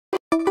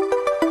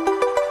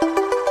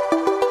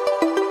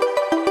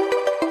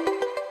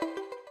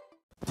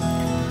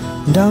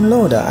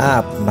Download the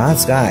app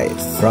Maths Guide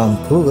from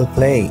Google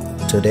Play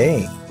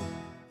today.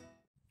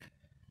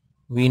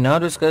 We now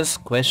discuss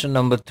question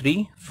number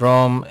 3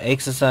 from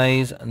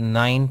exercise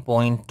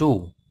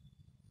 9.2.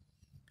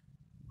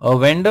 A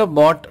vendor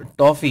bought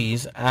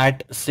toffees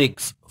at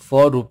 6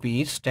 for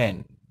rupees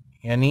 10.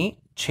 यानी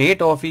 6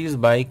 toffees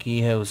bye की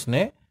है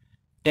उसने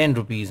 10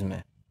 rupees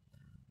में.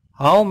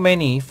 How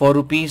many for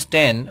rupees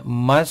 10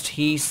 must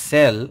he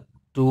sell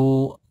to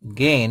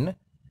gain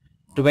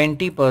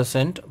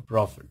 20%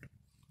 profit?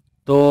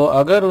 तो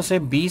अगर उसे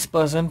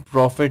 20%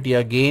 profit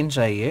या gain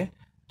चाहिए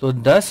तो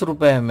 10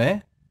 रुपए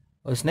में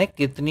उसने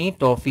कितनी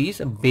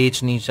टॉफीज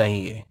बेचनी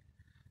चाहिए.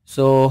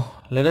 So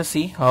let us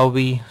see how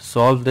we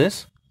solve this.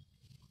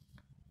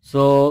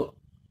 So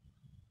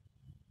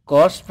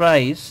cost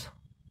price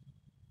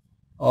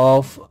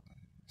of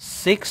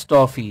 6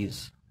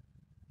 toffees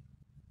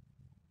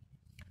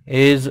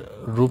is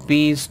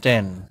rupees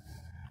 10.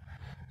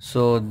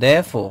 So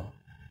therefore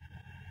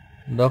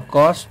the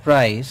cost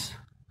price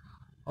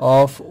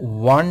of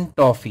 1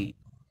 toffee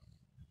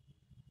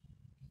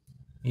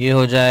ये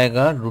हो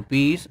जाएगा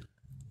rupees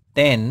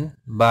 10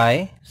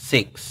 by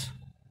 6.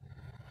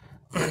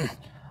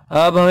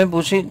 अब हमें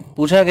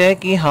पूछा गया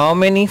कि how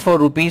many for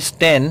rupees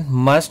 10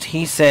 must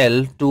he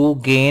sell to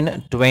gain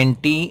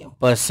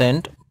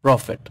 20%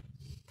 profit.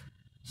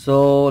 So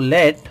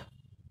let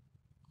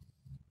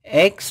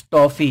X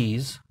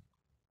toffees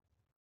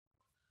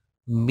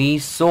be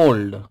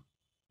sold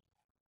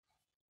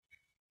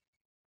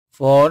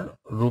for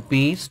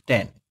rupees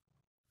 10.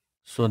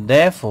 So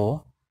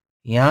therefore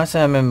यहाँ से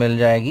हमें मिल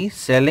जाएगी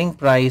selling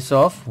price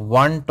of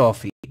 1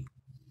 toffee.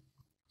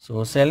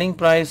 So selling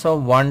price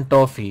of 1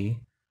 toffee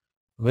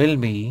will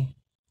be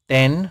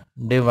 10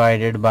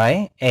 divided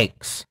by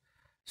X.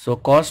 So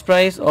cost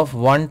price of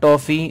 1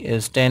 toffee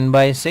is 10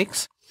 by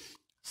 6.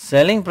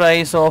 Selling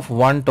price of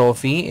 1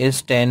 toffee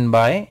is 10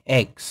 by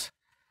X.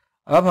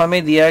 अब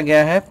हमें दिया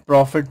गया है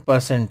profit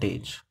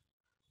percentage.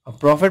 अब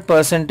प्रॉफिट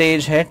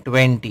परसेंटेज है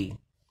 20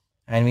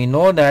 and we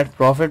know that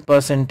profit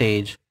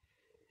percentage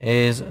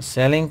is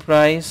selling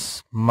price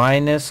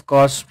minus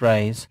cost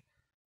price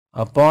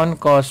upon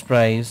cost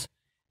price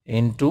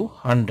into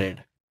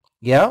 100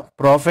 या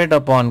profit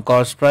upon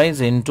cost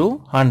price into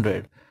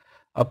 100.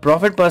 अब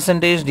profit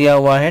percentage दिया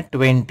हुआ है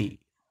 20.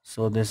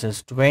 So this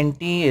is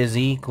 20 is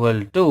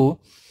equal to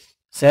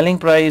selling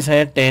price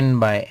है 10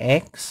 by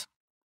X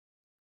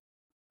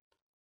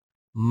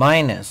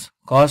minus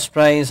cost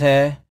price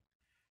है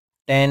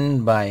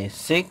 10 by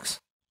 6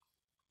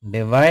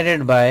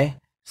 divided by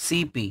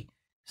CP.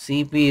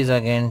 CP is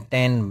again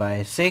 10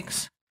 by 6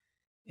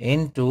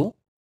 into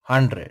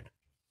 100.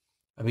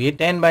 अब ये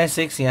 10 by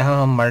 6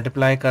 यहाँ हम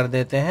मल्टीप्लाई कर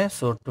देते हैं.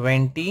 So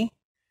 20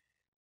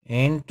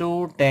 into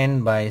 10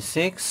 by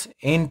 6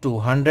 into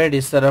 100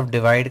 इस तरफ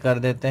डिवाइड कर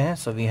देते हैं.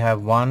 So we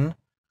have 1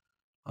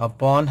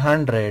 upon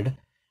 100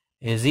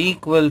 is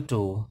equal to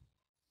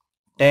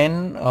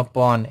 10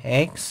 upon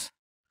X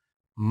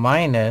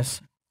minus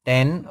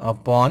 10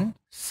 upon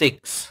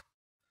 6.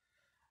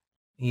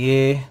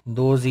 ये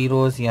दो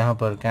zeros यहाँ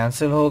पर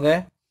कैंसिल हो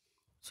गए.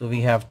 So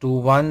we have 2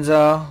 ones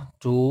are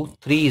 2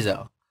 threes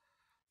are.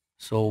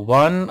 So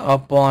 1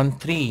 upon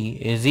 3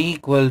 is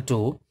equal to,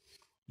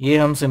 ये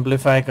हम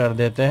सिंप्लीफाई कर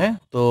देते हैं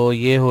तो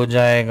ये हो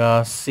जाएगा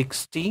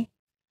 60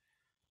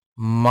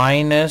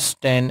 minus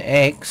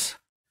 10x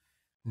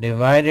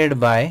divided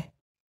by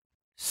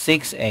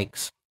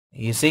 6x.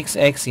 ये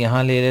 6x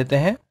यहाँ ले लेते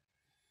हैं.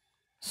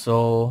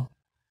 So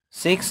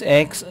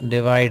 6x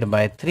divided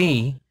by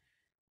 3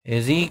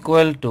 is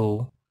equal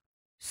to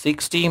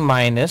 60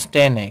 minus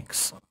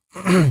 10x.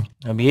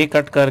 अब ये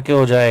कट करके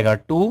हो जाएगा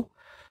 2.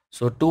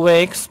 So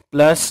 2x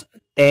plus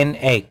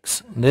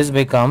 10x. This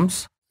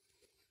becomes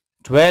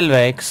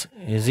 12x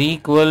is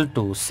equal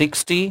to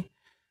 60.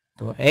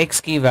 तो x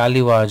की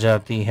वैल्यू आ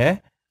जाती है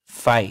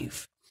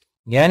 5.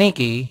 यानी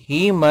कि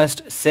he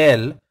must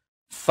sell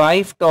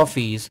 5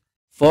 toffees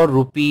for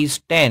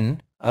rupees 10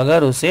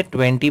 अगर उसे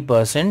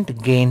 20%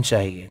 गेन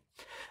चाहिए.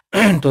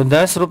 तो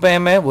 10 रुपए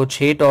में वो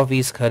 6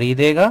 टॉफीज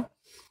खरीदेगा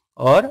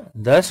और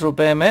 10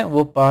 रुपए में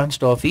वो 5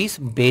 टॉफीज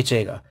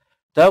बेचेगा.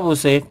 तब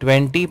उसे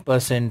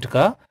 20%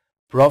 का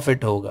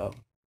प्रॉफिट होगा.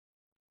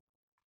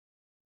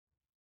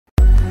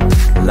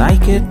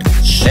 Like it,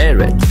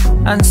 share it,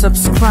 and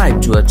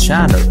subscribe to our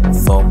channel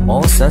for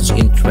more such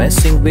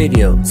interesting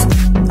videos.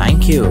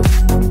 Thank you.